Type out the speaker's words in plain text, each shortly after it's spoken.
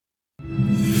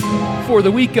For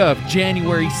the week of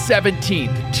January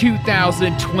 17th,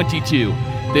 2022,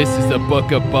 this is the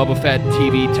Book of Boba Fett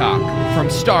TV Talk from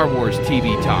Star Wars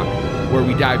TV Talk, where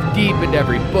we dive deep into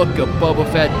every Book of Boba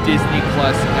Fett Disney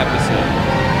Plus episode.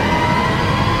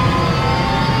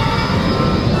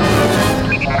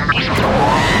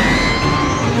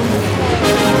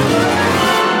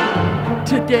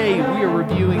 Today, we are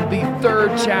reviewing the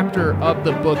third chapter of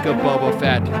the Book of Boba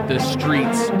Fett, The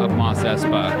Streets of Mos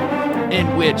Espa,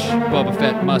 in which Boba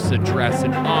Fett must address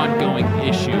an ongoing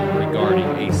issue regarding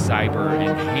a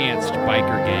cyber-enhanced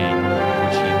biker gang,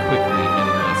 which he quickly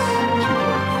enlists to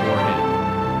work for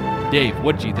him. Dave,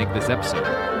 what did you think of this episode?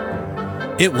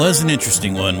 It was an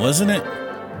interesting one, wasn't it?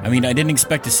 I mean, I didn't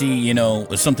expect to see,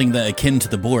 something that akin to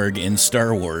the Borg in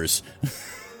Star Wars.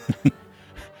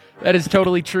 That is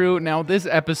totally true. Now, this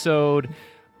episode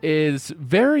is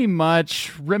very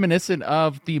much reminiscent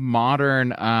of the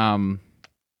modern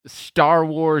Star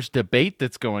Wars debate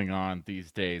that's going on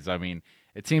these days. I mean,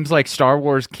 it seems like Star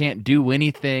Wars can't do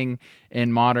anything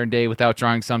in modern day without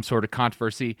drawing some sort of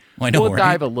controversy. We'll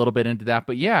dive a little bit into that.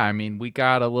 But yeah, I mean, we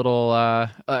got a little,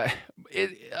 a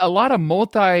lot of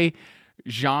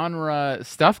multi-genre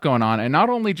stuff going on. And not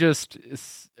only just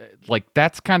like,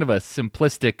 that's kind of a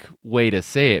simplistic way to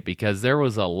say it, because there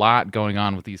was a lot going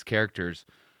on with these characters.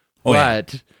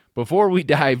 But before we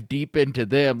dive deep into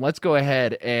them, let's go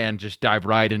ahead and just dive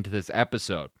right into this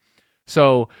episode.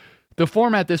 So the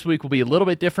format this week will be a little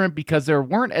bit different because there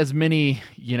weren't as many,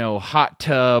 hot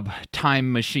tub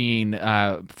time machine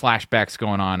flashbacks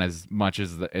going on as much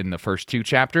as in the first two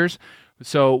chapters.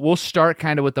 So we'll start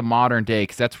kind of with the modern day,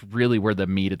 because that's really where the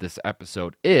meat of this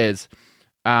episode is.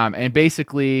 And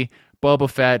basically, Boba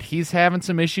Fett, he's having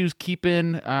some issues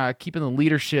keeping the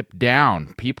leadership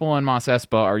down. People in Mos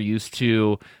Espa are used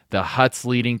to the Hutts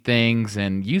leading things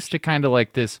and used to kind of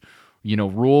like this,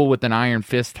 rule with an iron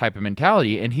fist type of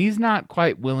mentality. And he's not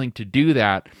quite willing to do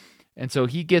that. And so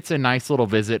he gets a nice little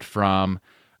visit from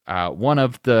one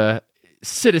of the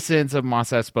citizens of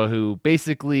Mos Espa, who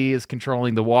basically is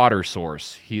controlling the water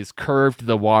source. He's curved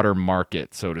the water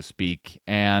market, so to speak.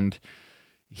 And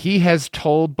he has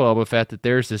told Boba Fett that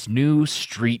there's this new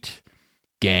street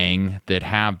gang that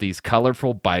have these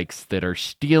colorful bikes that are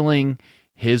stealing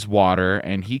his water,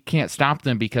 and he can't stop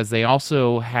them because they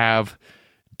also have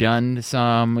done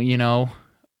some,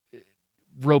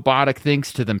 robotic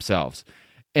things to themselves.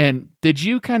 And did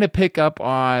you kind of pick up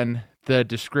on the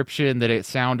description that it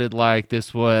sounded like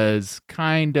this was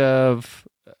kind of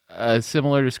a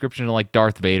similar description to like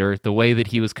Darth Vader, the way that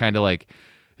he was kind of like,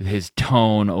 his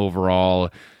tone overall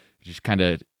just kind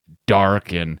of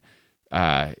dark, and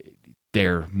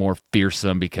they're more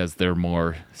fearsome because they're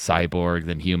more cyborg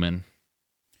than human?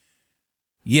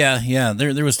 Yeah,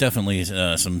 there was definitely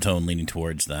some tone leaning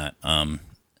towards that.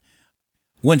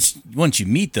 Once you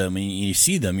meet them and you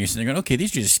see them, you're thinking, okay,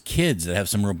 these are just kids that have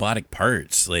some robotic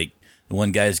parts. Like the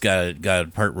one guy's got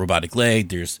a part robotic leg.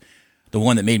 There's the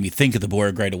one that made me think of the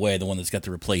Borg right away, the one that's got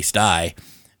the replaced eye.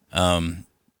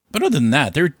 But other than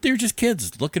that, they're just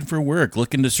kids looking for work,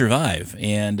 looking to survive.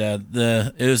 And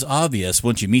it was obvious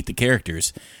once you meet the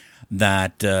characters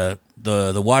that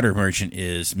the water merchant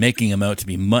is making them out to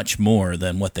be much more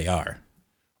than what they are.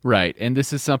 Right. And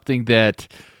this is something that,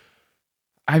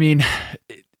 I mean,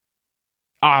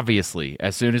 obviously,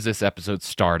 as soon as this episode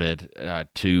started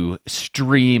to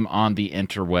stream on the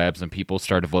interwebs and people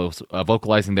started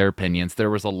vocalizing their opinions, there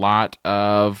was a lot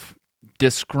of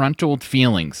disgruntled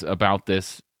feelings about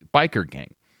this biker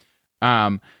gang.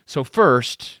 So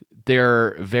first,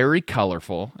 they're very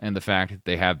colorful in the fact that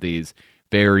they have these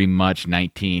very much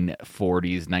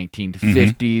 1940s,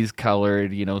 1950s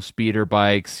colored, speeder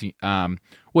bikes,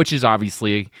 which is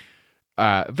obviously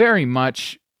very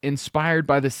much inspired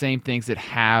by the same things that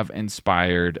have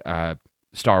inspired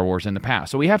Star Wars in the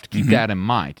past. So we have to keep that in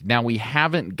mind. Now, we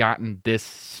haven't gotten this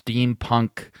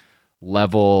steampunk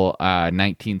level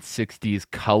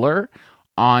 1960s color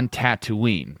on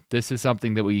Tatooine. This is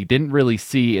something that we didn't really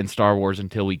see in Star Wars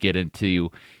until we get into,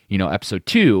 episode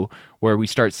 2, where we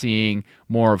start seeing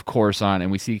more of Coruscant, and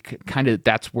we see kind of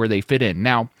that's where they fit in.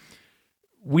 Now,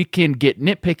 we can get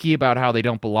nitpicky about how they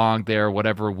don't belong there,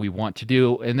 whatever we want to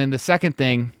do. And then the second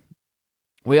thing,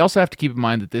 we also have to keep in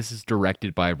mind that this is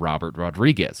directed by Robert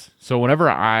Rodriguez. So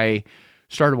whenever I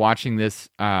started watching this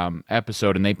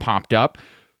episode and they popped up,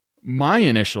 my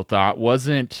initial thought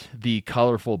wasn't the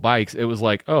colorful bikes. It was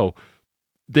like, oh,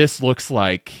 this looks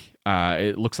like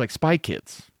Spy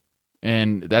Kids.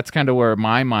 And that's kind of where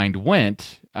my mind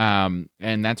went. And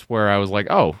that's where I was like,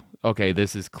 oh, okay,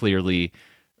 this is clearly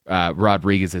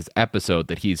Rodriguez's episode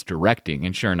that he's directing.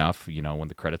 And sure enough, when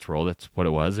the credits roll, that's what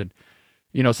it was. And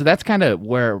So that's kind of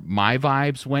where my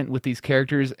vibes went with these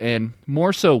characters, and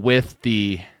more so with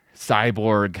the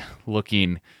cyborg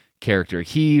looking character.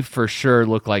 He for sure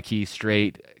looked like he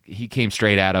came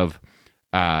straight out of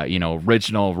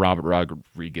original Robert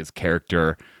Rodriguez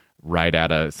character, right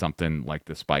out of something like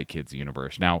the Spy Kids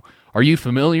universe. Now, are you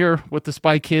familiar with the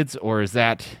Spy Kids, or is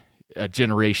that a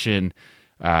generation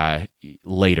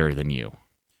later than you?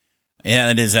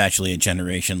 Yeah, it is actually a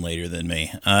generation later than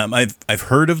me. I've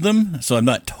heard of them, so I'm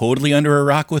not totally under a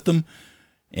rock with them.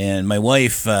 And my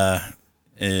wife,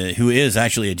 who is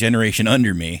actually a generation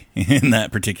under me in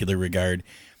that particular regard,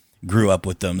 grew up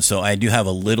with them. So I do have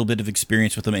a little bit of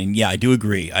experience with them. And yeah, I do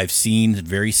agree. I've seen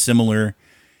very similar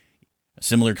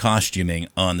costuming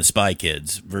on the Spy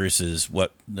Kids versus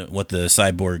what the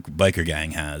cyborg biker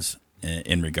gang has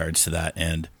in regards to that.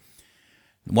 And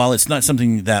while it's not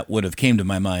something that would have came to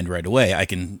my mind right away, I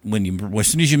can as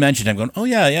soon as you mentioned it, I'm going, oh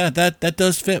yeah, that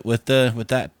does fit with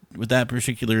that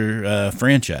particular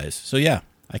franchise. So yeah,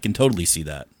 I can totally see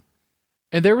that.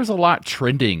 And there was a lot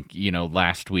trending,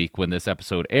 last week when this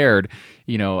episode aired.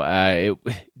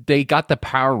 They got the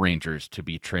Power Rangers to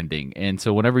be trending. And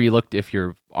so whenever you looked, if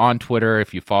you're on Twitter,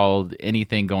 if you followed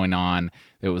anything going on,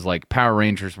 it was like Power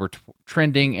Rangers were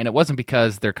trending. And it wasn't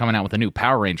because they're coming out with a new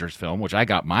Power Rangers film, which I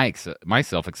got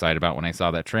myself excited about when I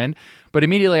saw that trend. But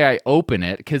immediately I open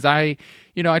it because I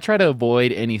try to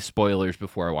avoid any spoilers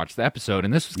before I watch the episode.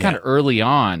 And this was kind of early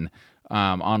on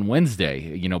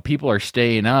Wednesday. People are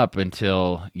staying up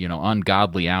until,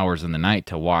 ungodly hours in the night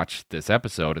to watch this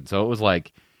episode. And so it was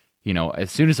like, as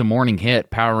soon as the morning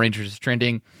hit, Power Rangers is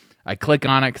trending. I click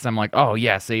on it because I'm like, oh,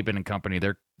 yeah, Saban and company,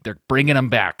 they're bringing them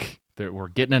back. We're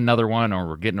getting another one, or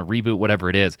we're getting a reboot, whatever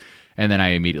it is. And then I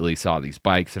immediately saw these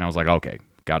bikes and I was like, okay,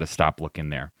 got to stop looking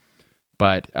there.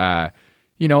 But, a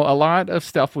lot of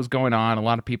stuff was going on. A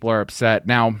lot of people are upset.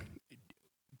 Now,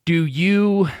 did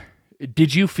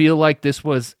you feel like this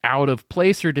was out of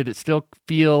place, or did it still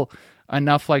feel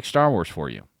enough like Star Wars for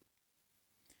you?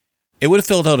 It would have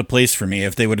felt out of place for me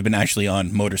if they would have been actually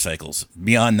on motorcycles.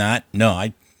 Beyond that, no,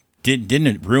 I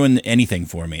didn't ruin anything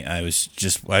for me. I was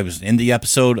in the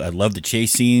episode. I loved the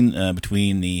chase scene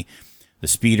between the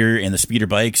speeder and the speeder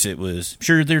bikes. It was,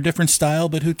 sure, they're different style,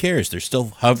 but who cares? They're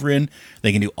still hovering.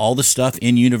 They can do all the stuff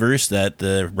in universe that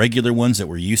the regular ones that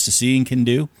we're used to seeing can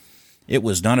do. It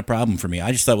was not a problem for me.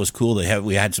 I just thought it was cool that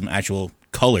we had some actual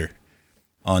color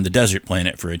on the desert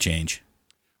planet for a change.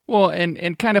 Well,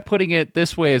 and kind of putting it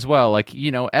this way as well, like,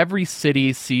 every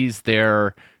city sees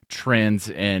their trends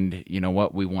and,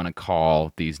 what we want to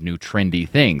call these new trendy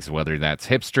things, whether that's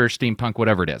hipster, steampunk,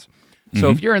 whatever it is. So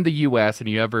if you're in the U.S. and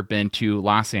you've ever been to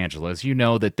Los Angeles, you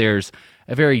know that there's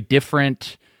a very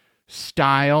different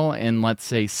style in, let's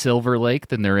say, Silver Lake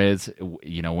than there is,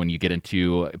 when you get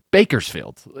into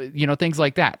Bakersfield, things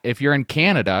like that. If you're in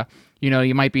Canada,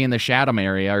 you might be in the Chatham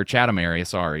area,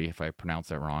 sorry if I pronounced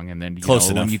that wrong. And then,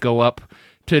 when you go up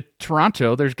to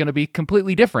Toronto, there's going to be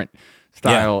completely different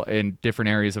style in different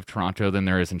areas of Toronto than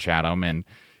there is in Chatham. And,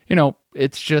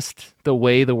 it's just the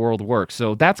way the world works.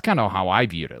 So that's kind of how I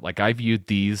viewed it. Like, I viewed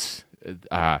these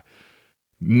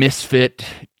misfit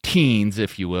teens,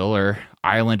 if you will, or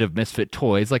island of misfit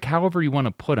toys, like however you want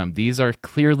to put them. These are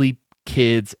clearly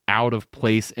kids out of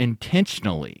place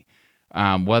intentionally,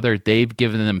 whether they've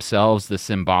given themselves the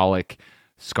symbolic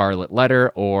scarlet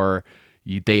letter or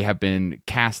they have been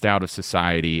cast out of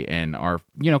society and are,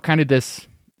 kind of this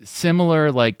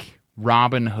similar, like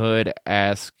Robin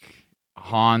Hood-esque,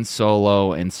 Han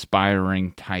Solo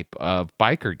inspiring type of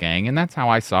biker gang. And that's how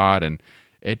I saw it. And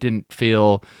it didn't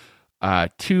feel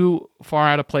too far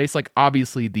out of place. Like,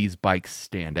 obviously these bikes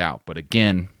stand out, but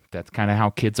again, that's kind of how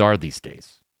kids are these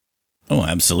days. Oh,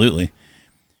 absolutely.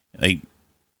 Like,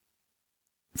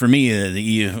 for me, the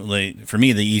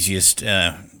easiest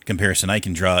comparison I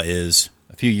can draw is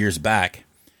a few years back.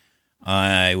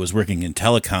 I was working in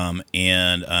telecom,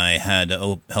 and I had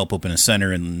to help open a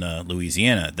center in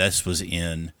Louisiana. This was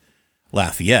in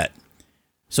Lafayette.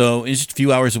 So it's just a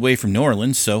few hours away from New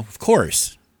Orleans, so of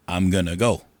course I'm going to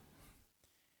go.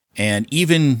 And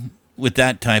even with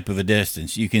that type of a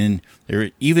distance, this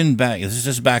is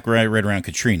just back right around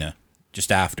Katrina,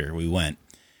 just after we went.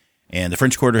 And the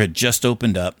French Quarter had just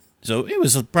opened up, so it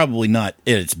was probably not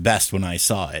at its best when I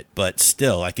saw it, but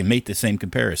still, I can make the same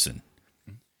comparison.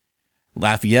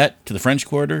 Lafayette to the French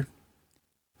Quarter,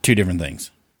 two different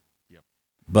things. Yep.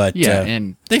 But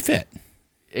and they fit.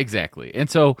 Exactly. And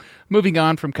so moving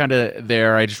on from kind of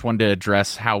there, I just wanted to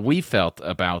address how we felt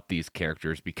about these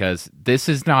characters, because this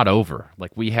is not over.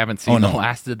 Like, we haven't seen the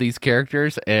last of these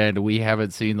characters, and we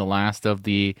haven't seen the last of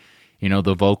the,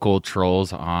 the vocal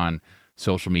trolls on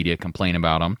social media complain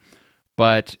about them.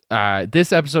 But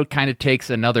this episode kind of takes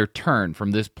another turn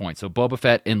from this point. So Boba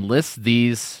Fett enlists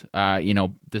these,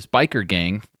 this biker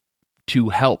gang to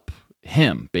help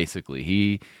him, basically.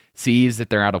 He sees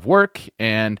that they're out of work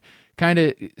and kind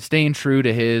of staying true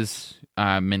to his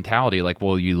mentality, like,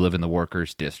 well, you live in the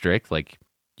workers' district, like,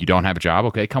 you don't have a job,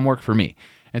 okay, come work for me.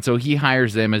 And so he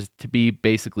hires them as to be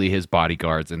basically his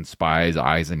bodyguards and spies,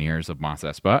 eyes and ears of Mos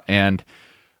Espa. And,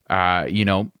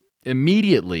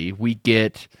 immediately we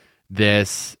get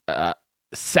this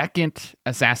second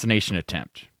assassination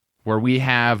attempt where we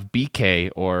have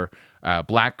BK, or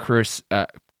Black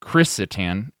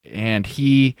Chrysanthemum, and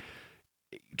he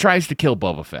tries to kill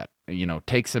Boba Fett.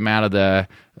 Takes him out of the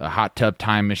hot tub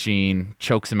time machine,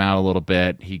 chokes him out a little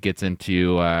bit. He gets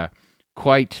into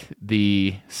quite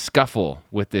the scuffle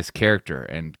with this character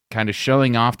and kind of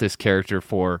showing off this character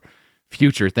for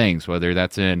future things, whether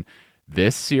that's in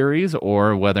this series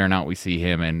or whether or not we see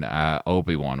him in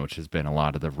Obi-Wan, which has been a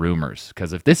lot of the rumors.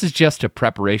 Because if this is just a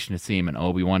preparation to see him in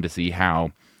Obi-Wan, to see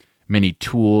how many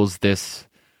tools this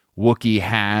Wookiee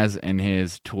has in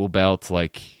his tool belt,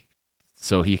 like,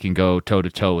 so he can go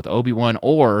toe-to-toe with Obi-Wan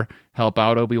or help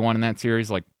out Obi-Wan in that series,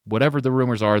 like, whatever the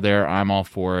rumors are there, I'm all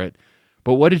for it.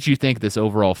 But what did you think of this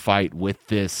overall fight with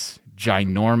this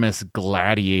ginormous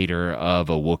gladiator of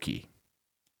a Wookiee?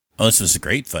 Oh, this was a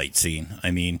great fight scene.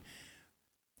 I mean,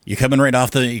 you're coming right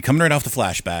off the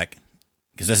flashback,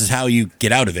 because this is how you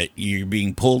get out of it. You're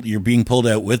being pulled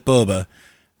out with Boba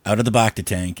out of the Bacta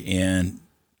tank, and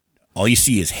all you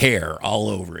see is hair all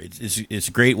over it. It's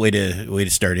a great way to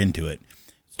start into it.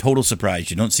 Total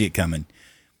surprise. You don't see it coming.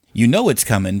 You know it's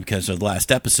coming because of the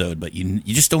last episode, but you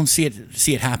just don't see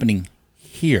it happening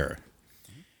here.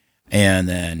 And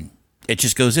then it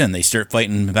just goes in. They start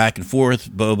fighting back and forth.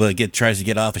 Boba tries to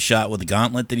get off a shot with a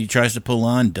gauntlet that he tries to pull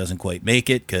on. Doesn't quite make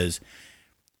it because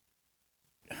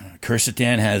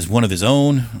Chrysanthemum has one of his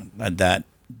own, that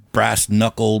brass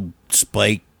knuckled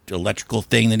spike electrical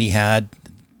thing that he had.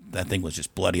 That thing was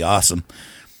just bloody awesome.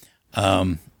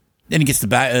 Then he gets the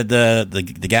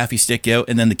gaffy stick out,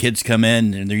 and then the kids come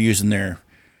in and they're using their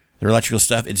electrical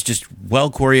stuff. It's just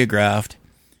well choreographed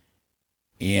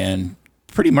and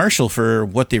pretty martial for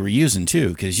what they were using too,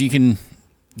 because you can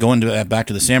go into back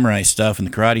to the samurai stuff and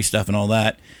the karate stuff and all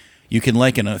that. You can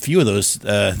liken a few of those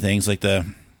things, like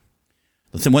the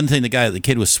one thing the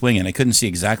kid was swinging. I couldn't see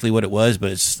exactly what it was,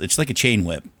 but it's like a chain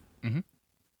whip. Mm-hmm.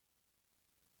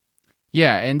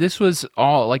 Yeah, and this was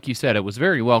all, like you said, it was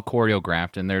very well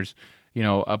choreographed, and there's,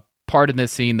 a part in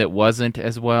this scene that wasn't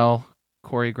as well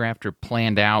choreographed or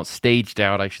planned out, staged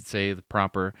out, I should say, the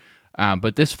proper.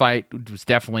 But this fight was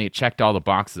definitely, it checked all the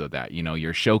boxes of that.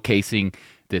 You're showcasing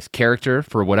this character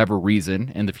for whatever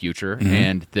reason in the future, mm-hmm.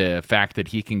 and the fact that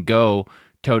he can go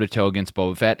toe-to-toe against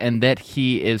Boba Fett, and that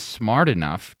he is smart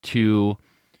enough to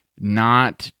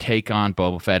not take on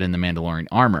Boba Fett in the Mandalorian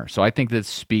armor. So I think this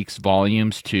speaks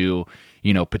volumes to,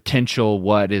 potential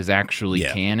what is actually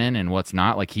canon and what's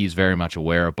not. Like, he's very much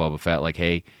aware of Boba Fett. Like,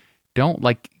 hey, don't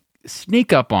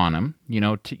sneak up on him,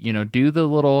 do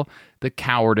the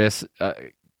cowardice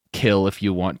kill if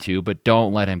you want to, but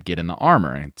don't let him get in the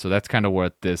armor. And so that's kind of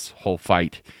what this whole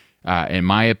fight, in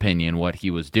my opinion, what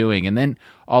he was doing. And then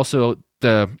also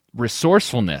the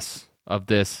resourcefulness of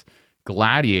this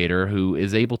gladiator who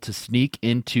is able to sneak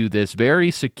into this very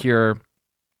secure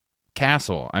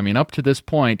castle. I mean, up to this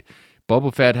point,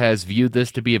 Boba Fett has viewed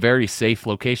this to be a very safe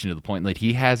location, to the point that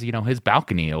he has, his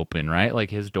balcony open, right?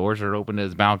 Like, his doors are open to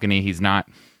his balcony. He's not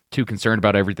too concerned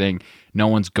about everything. No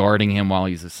one's guarding him while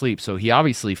he's asleep. So he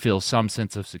obviously feels some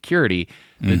sense of security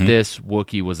that mm-hmm. this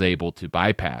Wookiee was able to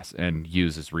bypass and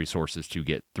use his resources to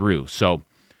get through. So,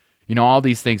 all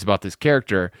these things about this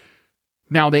character.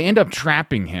 Now, they end up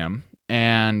trapping him.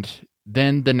 And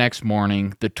then the next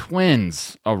morning, the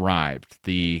twins arrived.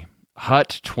 The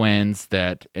Hutt twins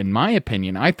that, in my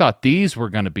opinion, I thought these were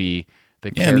going to be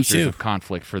the characters of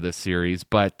conflict for this series.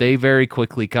 But they very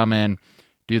quickly come in,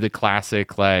 do the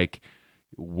classic, like,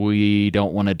 we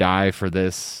don't want to die for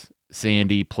this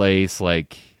sandy place.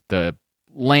 Like, the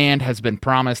land has been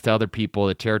promised to other people.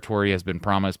 The territory has been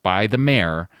promised by the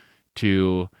mayor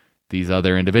to these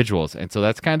other individuals. And so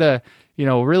that's kind of,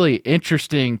 really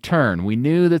interesting turn. We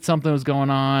knew that something was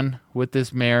going on with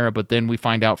this mayor, but then we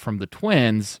find out from the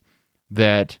twins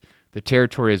that the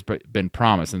territory has been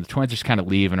promised. And the twins just kind of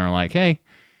leave and are like, hey,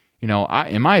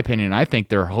 in my opinion, I think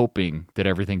they're hoping that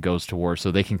everything goes to war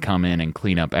so they can come in and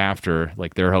clean up after.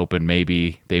 Like, they're hoping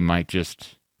maybe they might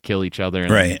just kill each other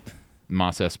and right.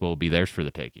 Mos Espa will be theirs for the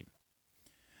taking.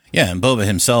 Yeah, and Boba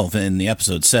himself in the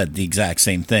episode said the exact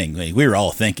same thing. We were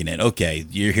all thinking it. Okay,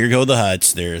 here go the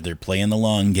Hutts. They're playing the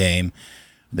long game.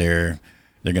 They're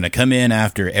They're going to come in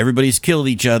after everybody's killed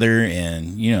each other,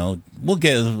 and we'll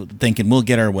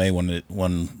get our way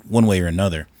one way or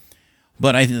another.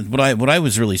 But what I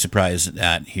was really surprised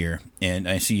at here, and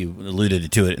I see you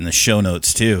alluded to it in the show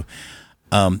notes too,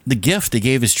 the gift they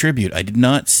gave as tribute. I did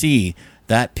not see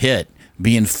that pit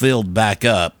being filled back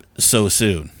up so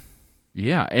soon.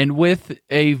 Yeah, and with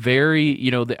a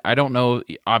very, I don't know,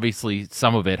 obviously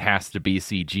some of it has to be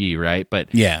CG, right?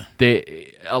 But yeah,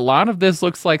 a lot of this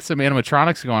looks like some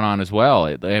animatronics going on as well.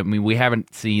 I mean, we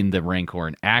haven't seen the Rancor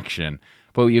in action,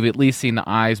 but we've at least seen the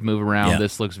eyes move around. Yeah.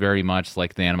 This looks very much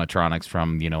like the animatronics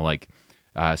from,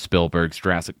 Spielberg's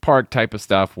Jurassic Park type of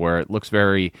stuff, where it looks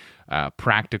very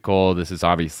practical. This is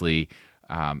obviously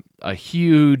a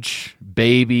huge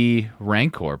baby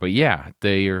Rancor, but yeah,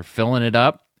 they are filling it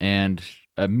up, and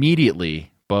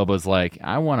immediately Boba's like,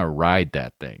 I want to ride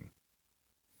that thing.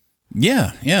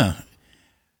 Yeah.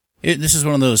 This is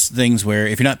one of those things where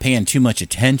if you're not paying too much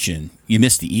attention, you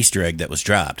miss the Easter egg that was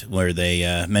dropped, where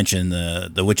they mentioned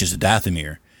the Witches of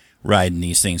Dathomir riding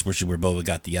these things, which is where Boba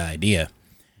got the idea.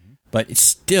 But it's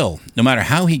still, no matter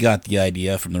how he got the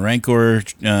idea from the Rancor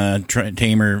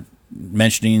tamer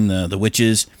mentioning the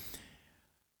witches,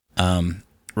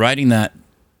 riding that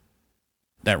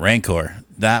Rancor,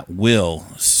 that will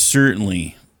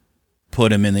certainly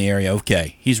put him in the area.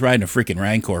 Okay, he's riding a freaking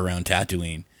Rancor around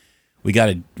Tatooine. We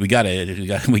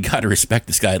gotta respect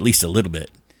this guy at least a little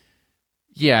bit.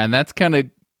 Yeah, and that's going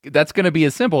to be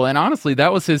his symbol. And honestly,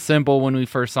 that was his symbol when we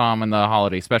first saw him in the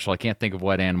holiday special. I can't think of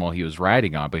what animal he was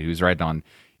riding on, but he was riding on,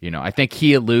 I think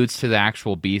he alludes to the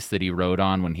actual beast that he rode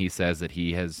on when he says that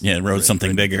he has rode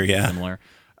something bigger, similar.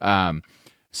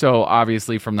 So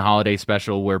obviously from the holiday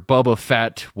special where Boba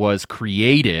Fett was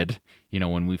created,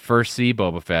 when we first see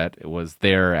Boba Fett, it was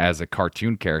there as a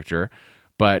cartoon character.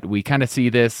 But we kind of see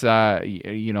this, a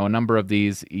number of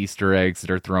these Easter eggs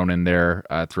that are thrown in there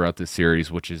throughout the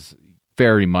series, which is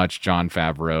very much Jon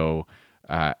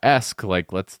Favreau-esque.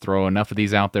 Like, let's throw enough of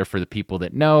these out there for the people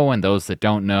that know, and those that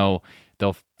don't know,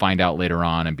 they'll find out later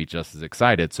on and be just as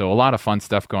excited. So a lot of fun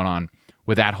stuff going on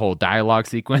with that whole dialogue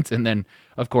sequence. And then,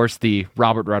 of course, the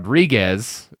Robert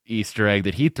Rodriguez Easter egg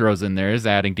that he throws in there is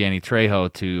adding Danny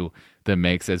Trejo to the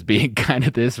mix as being kind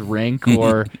of this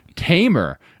Rancor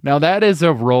tamer. Now, that is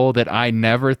a role that I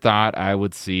never thought I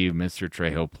would see Mr.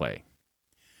 Trejo play.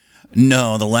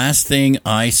 No, the last thing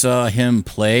I saw him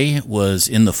play was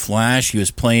in The Flash. He was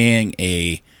playing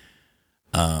a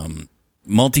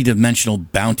multi-dimensional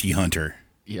bounty hunter.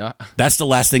 Yeah. That's the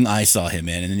last thing I saw him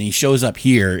in. And then he shows up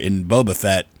here in Boba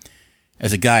Fett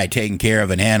as a guy taking care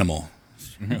of an animal.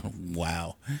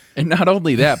 Wow. And not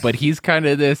only that, but he's kind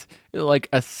of this, like,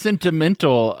 a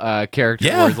sentimental character.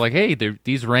 Yeah. Where it's like, hey,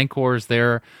 these Rancors,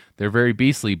 they're very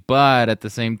beastly, but at the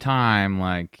same time,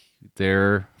 like,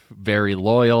 they're very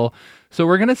loyal. So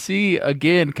we're going to see,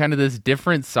 again, kind of this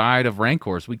different side of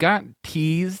Rancors. We got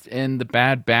teased in the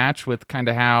Bad Batch with kind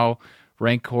of how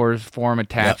Rancors form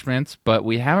attachments, but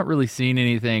we haven't really seen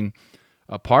anything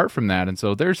apart from that. And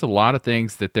so there's a lot of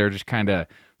things that they're just kind of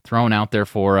throwing out there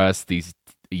for us. These,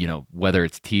 whether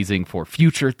it's teasing for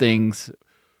future things,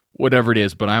 whatever it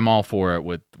is, but I'm all for it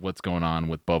with what's going on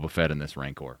with Boba Fett and this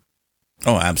Rancor.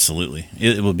 Oh, absolutely.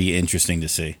 It will be interesting to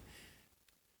see.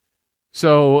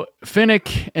 So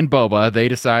Finnick and Boba, they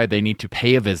decide they need to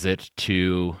pay a visit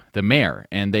to the mayor,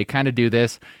 and they kind of do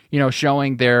this,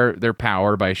 showing their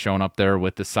power by showing up there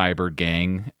with the cyber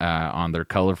gang on their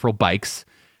colorful bikes,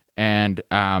 and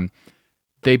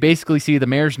they basically see the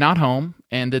mayor's not home,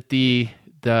 and that the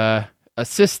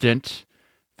assistant,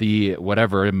 the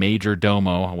whatever major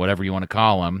domo, whatever you want to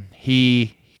call him,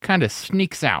 he kind of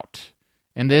sneaks out,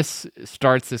 and this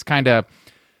starts this kind of.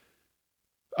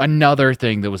 Another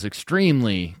thing that was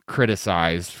extremely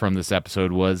criticized from this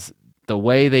episode was the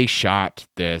way they shot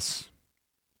this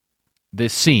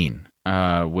scene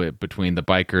between the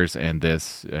bikers and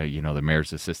this, the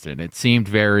mayor's assistant. It seemed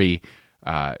very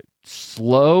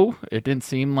slow. It didn't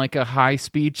seem like a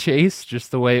high-speed chase, just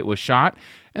the way it was shot.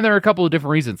 And there are a couple of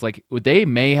different reasons. Like, they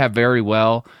may have very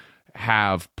well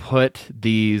have put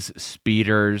these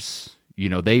speeders,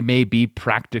 they may be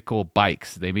practical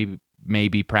bikes. They may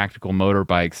be practical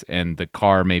motorbikes, and the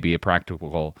car may be a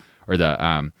practical, or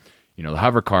the the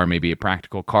hover car may be a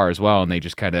practical car as well, and they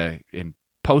just kind of in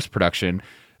post-production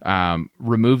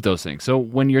remove those things. So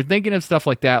when you're thinking of stuff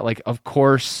like that, like, of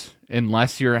course,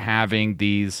 unless you're having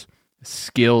these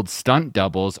skilled stunt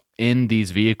doubles in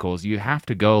these vehicles, you have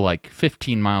to go like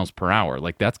 15 miles per hour.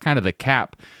 Like, that's kind of the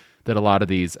cap that a lot of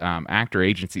these actor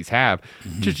agencies have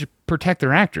to protect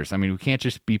their actors. I mean, we can't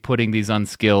just be putting these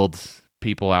unskilled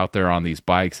people out there on these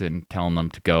bikes and telling them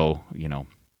to go,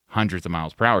 hundreds of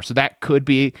miles per hour. So that could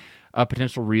be a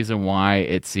potential reason why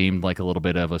it seemed like a little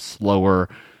bit of a slower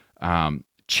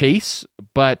chase.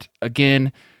 But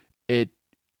again, it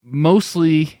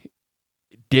mostly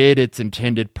did its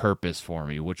intended purpose for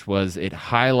me, which was it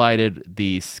highlighted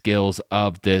the skills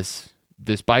of this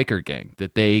biker gang,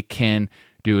 that they can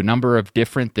do a number of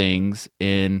different things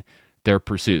in their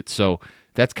pursuits. So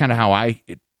that's kind of how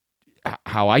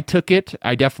I took it.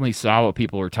 I definitely saw what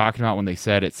people were talking about when they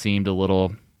said it seemed a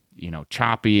little,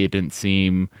 choppy. It didn't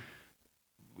seem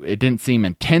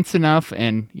intense enough.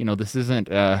 And, this isn't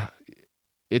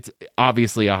it's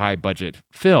obviously a high budget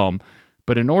film,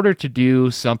 but in order to do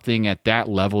something at that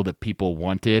level that people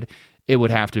wanted, it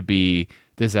would have to be,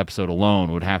 this episode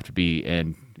alone would have to be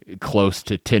in close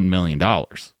to $10 million.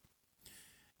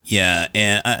 Yeah,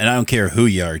 and I don't care who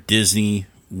you are, Disney,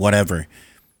 whatever.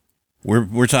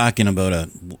 We're talking about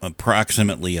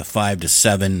approximately a 5 to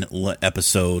 7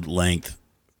 episode length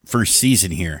first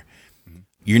season here.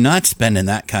 You're not spending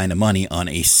that kind of money on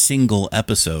a single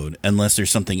episode unless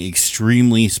there's something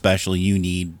extremely special you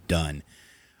need done.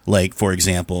 Like, for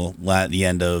example, at the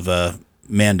end of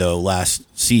Mando last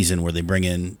season, where they bring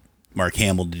in Mark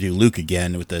Hamill to do Luke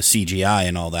again with the CGI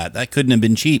and all that. That couldn't have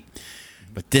been cheap.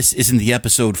 But this isn't the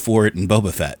episode for it in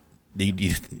Boba Fett. They're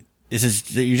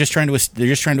just trying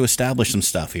to establish some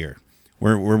stuff here.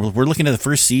 We're looking at the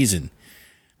first season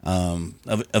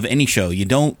of any show. You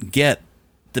don't get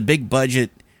the big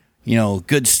budget,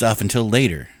 good stuff until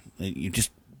later. You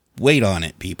just wait on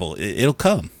it, people. It'll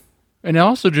come. And it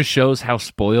also just shows how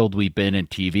spoiled we've been in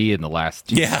TV in the last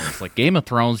 2 years. Like, Game of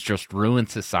Thrones just ruined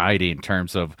society in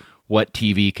terms of what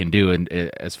TV can do, and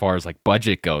as far as like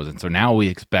budget goes. And so now we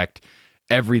expect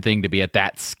everything to be at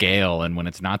that scale, and when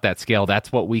it's not that scale,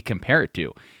 that's what we compare it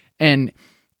to. And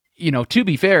to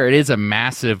be fair, it is a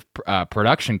massive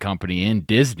production company in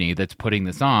Disney that's putting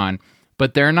this on,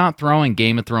 but they're not throwing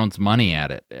Game of Thrones money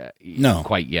at it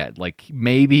quite yet. Like,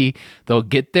 maybe they'll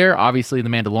get there. Obviously, The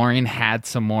Mandalorian had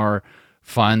some more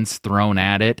funds thrown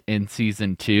at it in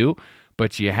season 2,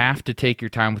 but you have to take your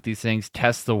time with these things,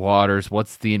 test the waters.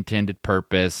 What's the intended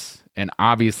purpose? And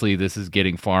obviously, this is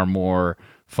getting far more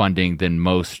funding than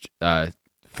most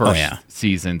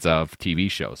seasons of TV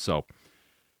shows. So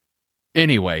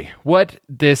anyway, what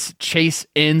this chase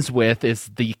ends with is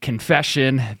the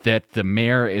confession that the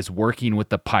mayor is working with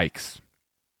the Pikes.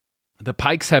 The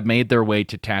Pikes have made their way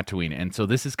to Tatooine, and so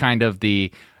this is kind of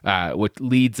the what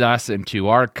leads us into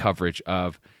our coverage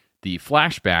of the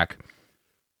flashback.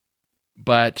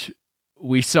 But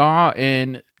we saw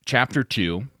in Chapter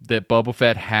 2 that Boba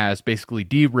Fett has basically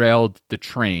derailed the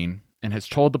train and has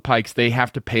told the Pikes they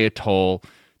have to pay a toll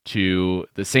to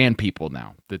the Sand People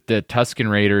now. That the Tusken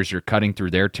Raiders, you're cutting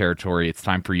through their territory. It's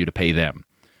time for you to pay them.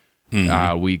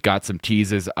 Mm-hmm. We got some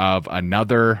teases of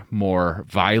another more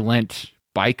violent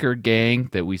biker gang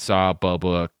that we saw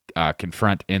Boba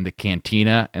confront in the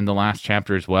cantina in the last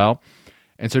chapter as well.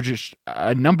 And so just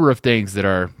a number of things that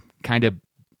are kind of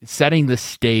setting the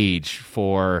stage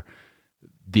for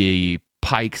the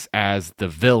Pikes as the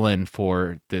villain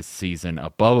for this season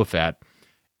of Boba Fett.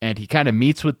 And he kind of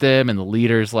meets with them, and the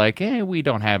leader's like, we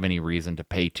don't have any reason to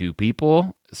pay 2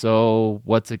 people, so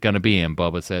what's it going to be? And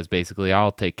Boba says, basically,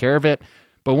 I'll take care of it.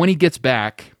 But when he gets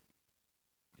back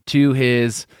to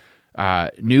his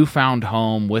newfound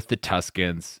home with the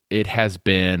Tuskens, it has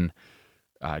been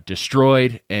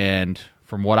destroyed, and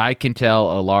from what I can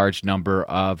tell, a large number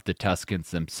of the Tuskens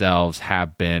themselves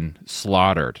have been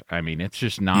slaughtered. I mean, it's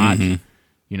just not...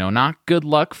 not good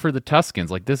luck for the Tuskens.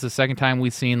 Like, this is the second time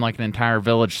we've seen like an entire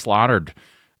village slaughtered.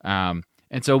 And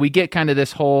so we get kind of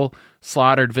this whole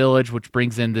slaughtered village, which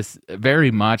brings in this very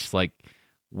much like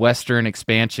Western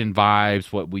expansion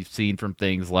vibes, what we've seen from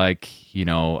things like,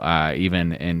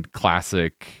 even in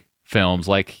classic films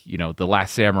like, The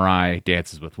Last Samurai,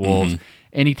 Dances with Wolves,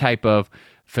 any type of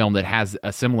film that has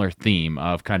a similar theme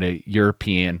of kind of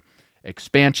European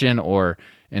expansion, or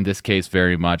in this case,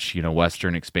 very much,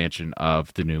 Western expansion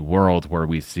of the New World, where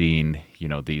we've seen,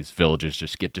 these villages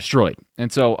just get destroyed.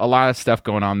 And so a lot of stuff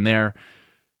going on there.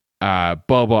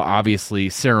 Boba obviously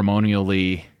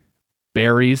ceremonially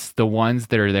buries the ones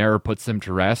that are there, or puts them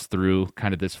to rest through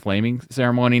kind of this flaming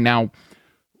ceremony. Now,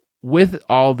 with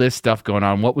all this stuff going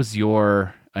on, what was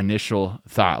your initial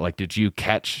thought? Like, did you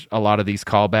catch a lot of these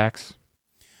callbacks?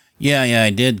 Yeah, I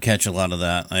did catch a lot of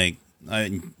that.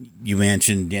 You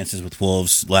mentioned Dances with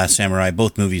Wolves, Last Samurai,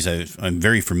 both movies I'm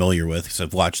very familiar with because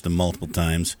I've watched them multiple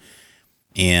times.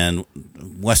 And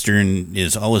Western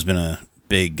has always been a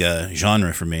big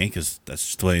genre for me because that's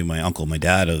just the way my uncle and my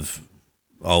dad have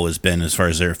always been as far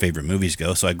as their favorite movies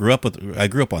go. So I grew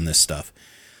up on this stuff.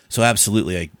 So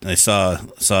absolutely, I saw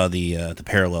the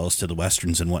parallels to the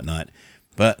Westerns and whatnot.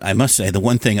 But I must say, the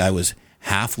one thing I was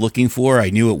half looking for, I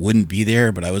knew it wouldn't be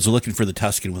there, but I was looking for the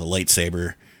Tusken with a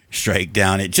lightsaber strike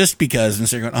down it just because, and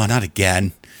so you're going, oh, not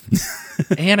again.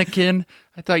 Anakin,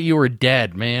 I thought you were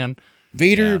dead, man.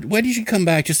 Vader, why did you come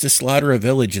back just to slaughter a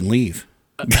village and leave?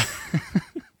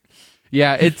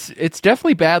 Yeah, it's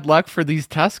definitely bad luck for these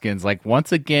Tuskens. Like,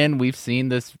 once again, we've seen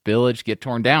this village get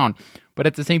torn down, but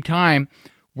at the same time,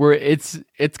 it's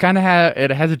kind of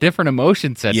it has a different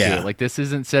emotion set to it. Like, this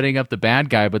isn't setting up the bad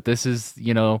guy, but this is,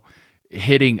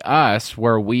 hitting us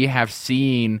where we have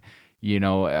seen,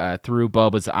 through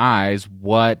Boba's eyes,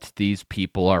 what these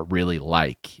people are really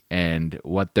like and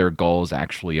what their goals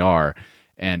actually are.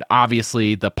 And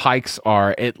obviously, the Pikes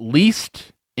are at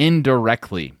least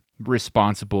indirectly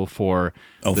responsible for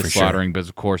the slaughtering, sure. Because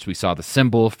of course we saw the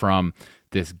symbol from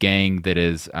this gang that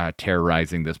is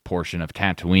terrorizing this portion of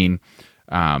Tatooine,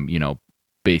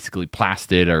 basically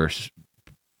plastered or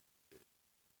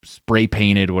spray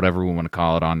painted, whatever we want to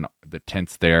call it, on the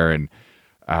tents there. And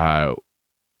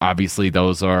obviously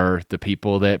those are the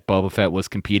people that Boba Fett was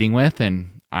competing with,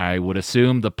 and I would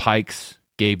assume the Pikes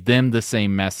gave them the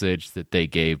same message that they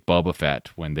gave Boba Fett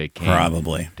when they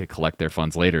came to collect their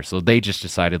funds later. So they just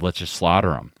decided, let's just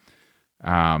slaughter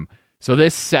them. So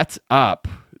this sets up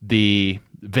the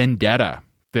vendetta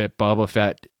that Boba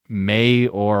Fett may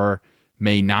or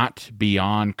may not be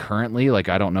on currently. Like,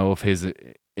 I don't know if his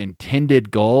intended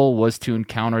goal was to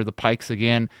encounter the Pikes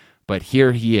again, but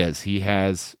here he is. He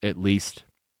has at least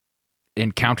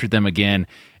encountered them again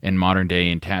in modern day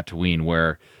in Tatooine,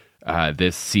 where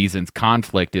this season's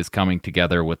conflict is coming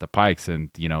together with the Pikes. And,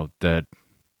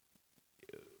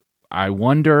 I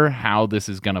wonder how this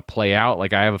is going to play out.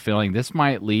 Like, I have a feeling this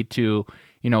might lead to,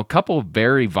 a couple of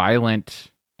very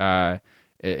violent,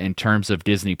 in terms of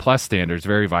Disney Plus standards,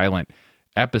 very violent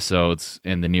episodes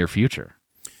in the near future.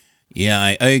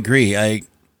 Yeah, I agree. I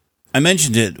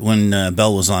mentioned it when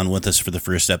Belle was on with us for the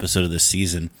first episode of this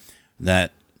season,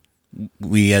 that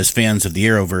we, as fans of the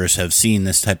Arrowverse, have seen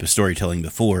this type of storytelling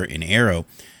before in Arrow,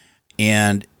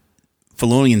 and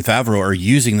Filoni and Favreau are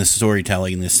using the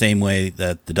storytelling in the same way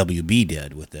that the WB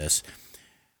did with this.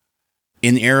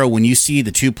 In Arrow, when you see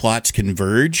the two plots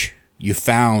converge, you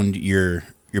found your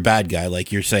bad guy,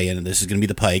 like you're saying, and this is going to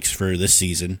be the Pikes for this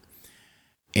season.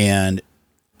 And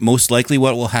most likely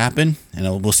what will happen,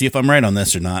 and we'll see if I'm right on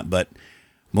this or not, but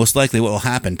most likely what will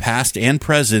happen, past and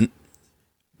present,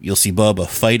 you'll see Boba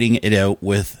fighting it out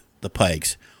with the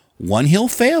Pikes. One he'll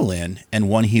fail in, and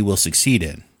one he will succeed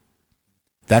in.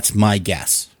 That's my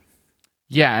guess.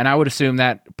 Yeah, and I would assume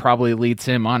that probably leads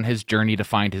him on his journey to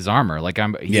find his armor. Like,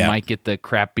 he might get the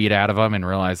crap beat out of him and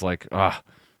realize, like,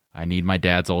 I need my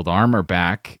dad's old armor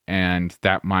back, and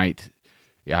that might,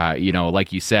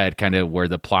 like you said, kind of where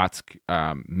the plots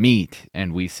meet,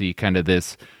 and we see kind of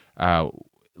this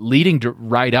leading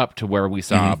right up to where we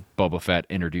saw Boba Fett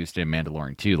introduced in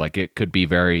Mandalorian 2. Like, it could be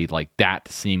very like that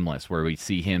seamless, where we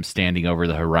see him standing over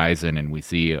the horizon and we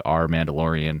see our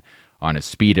Mandalorian on his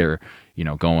speeder,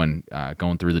 going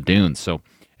through the dunes. So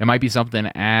it might be something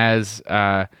as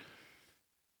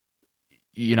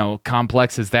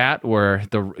complex as that, where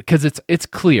because it's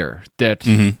clear that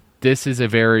this is a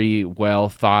very well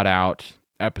thought out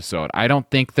episode. I don't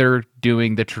think they're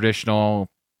doing the traditional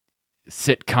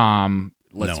sitcom,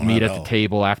 let's meet at the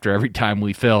table after every time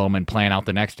we film and plan out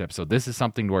the next episode. This is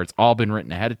something where it's all been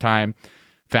written ahead of time.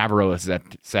 Favreau has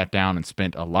sat down and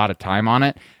spent a lot of time on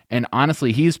it. And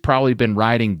honestly, he's probably been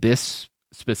writing this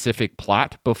specific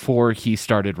plot before he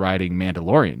started writing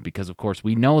Mandalorian, because, of course,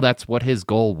 we know that's what his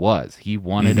goal was. He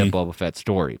wanted a Boba Fett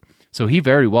story. So he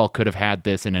very well could have had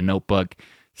this in a notebook,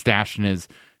 stashed in his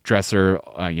dresser,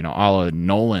 a la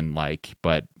Nolan-like.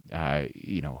 But,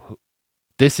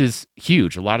 this is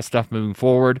huge. A lot of stuff moving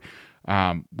forward.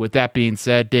 With that being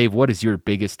said, Dave, what is your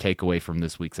biggest takeaway from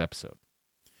this week's episode?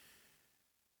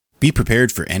 Be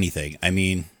prepared for anything. I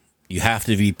mean, you have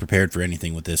to be prepared for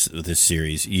anything with this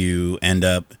series. You end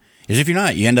up, as if you're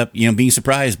not, you end up being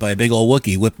surprised by a big old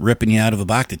Wookiee ripping you out of a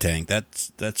Bacta tank.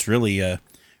 That's really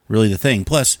the thing.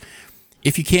 Plus,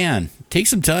 if you can, take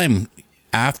some time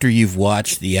after you've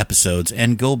watched the episodes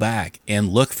and go back and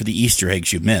look for the Easter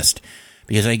eggs you missed,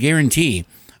 because I guarantee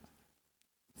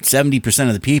 70%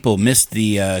 of the people missed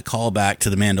the callback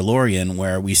to the Mandalorian,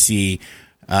 where we see.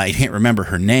 I can't remember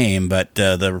her name, but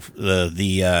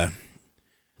the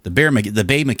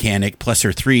bay mechanic plus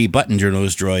her 3 button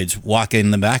nose droids walk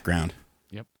in the background.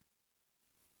 Yep.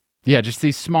 Yeah, just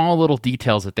these small little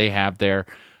details that they have there.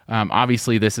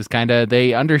 Obviously, this is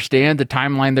they understand the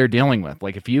timeline they're dealing with.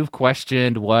 Like, if you've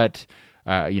questioned what,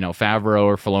 Favreau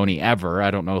or Filoni ever,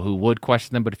 I don't know who would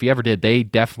question them, but if you ever did, they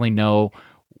definitely know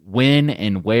when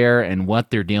and where and what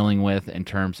they're dealing with in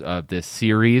terms of this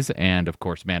series and, of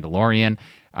course, Mandalorian.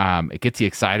 It gets you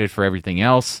excited for everything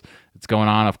else that's going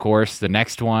on, of course. The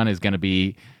next one is going to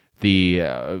be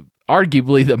the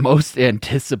arguably the most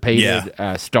anticipated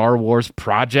Star Wars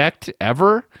project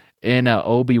ever in a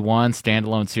Obi-Wan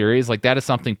standalone series. Like, that is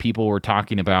something people were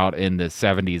talking about in the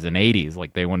 70s and 80s.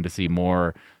 Like, they wanted to see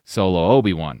more solo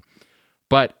Obi-Wan.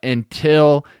 But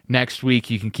until next week,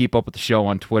 you can keep up with the show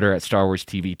on Twitter at Star Wars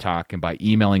TV Talk and by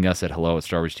emailing us at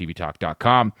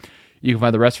hello@StarWarsTVTalk.com. You can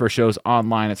find the rest of our shows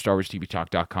online at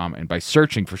StarWarsTVTalk.com and by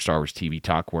searching for Star Wars TV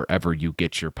Talk wherever you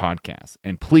get your podcasts.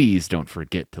 And please don't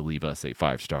forget to leave us a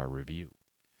 5-star review.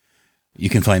 You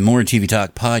can find more TV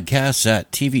Talk podcasts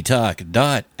at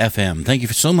tvtalk.fm. Thank you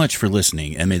so much for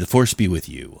listening, and may the Force be with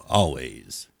you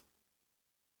always.